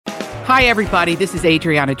Hi, everybody. This is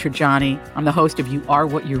Adriana Trajani. I'm the host of You Are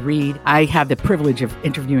What You Read. I have the privilege of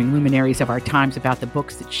interviewing luminaries of our times about the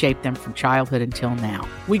books that shaped them from childhood until now.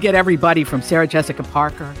 We get everybody from Sarah Jessica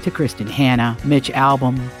Parker to Kristen Hanna, Mitch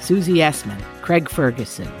Albom, Susie Essman, Craig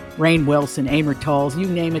Ferguson, Rainn Wilson, Amor Tolls, you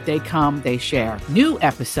name it, they come, they share. New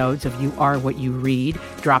episodes of You Are What You Read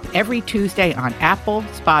drop every Tuesday on Apple,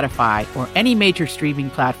 Spotify, or any major streaming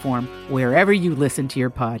platform wherever you listen to your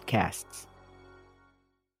podcasts.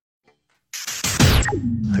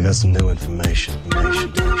 I got some new information.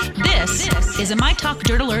 This is a My Talk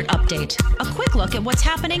Dirt Alert update. A quick look at what's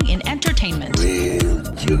happening in entertainment. Real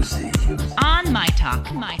juicy. On My Talk.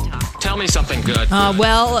 Tell me something good.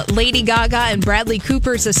 Well, Lady Gaga and Bradley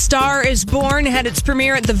Cooper's A Star is Born had its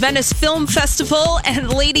premiere at the Venice Film Festival,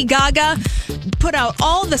 and Lady Gaga put out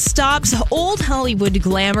all the stops, old Hollywood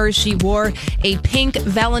glamour. She wore a pink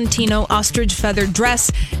Valentino ostrich feather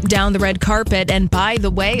dress down the red carpet. And by the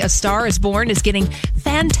way, A Star is Born is getting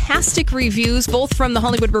fantastic reviews, both from The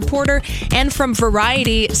Hollywood Reporter and from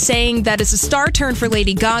Variety, saying that it's a star turn for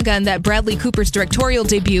Lady Gaga and that Bradley Cooper's directorial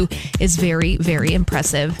debut is very, very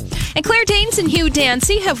impressive. And Claire Danes and Hugh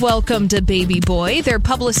Dancy have welcomed a baby boy. Their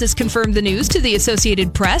publicist confirmed the news to the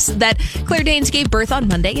Associated Press that Claire Danes gave birth on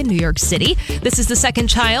Monday in New York City. This is the second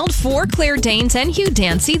child for Claire Danes and Hugh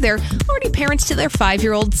Dancy. They're already parents to their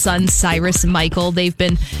 5-year-old son, Cyrus Michael. They've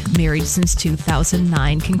been married since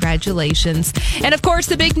 2009. Congratulations. And of course,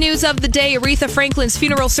 the big news of the day, Aretha Franklin's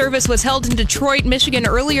funeral service was held in Detroit, Michigan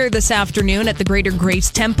earlier this afternoon at the Greater Grace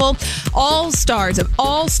Temple. All-star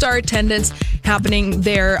attendance happening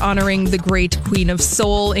there, honoring the great Queen of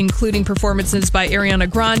Soul, including performances by Ariana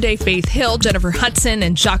Grande, Faith Hill, Jennifer Hudson,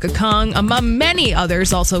 and Chaka Kong, among many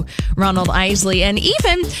others, also Ronald Isley. And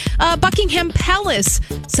even Buckingham Palace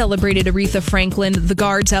celebrated Aretha Franklin. The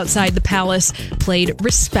guards outside the palace played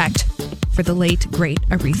respect for the late, great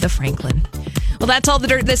Aretha Franklin. Well, that's all the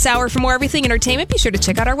dirt this hour. For more everything entertainment, be sure to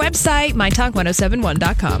check out our website,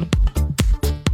 mytalk1071.com.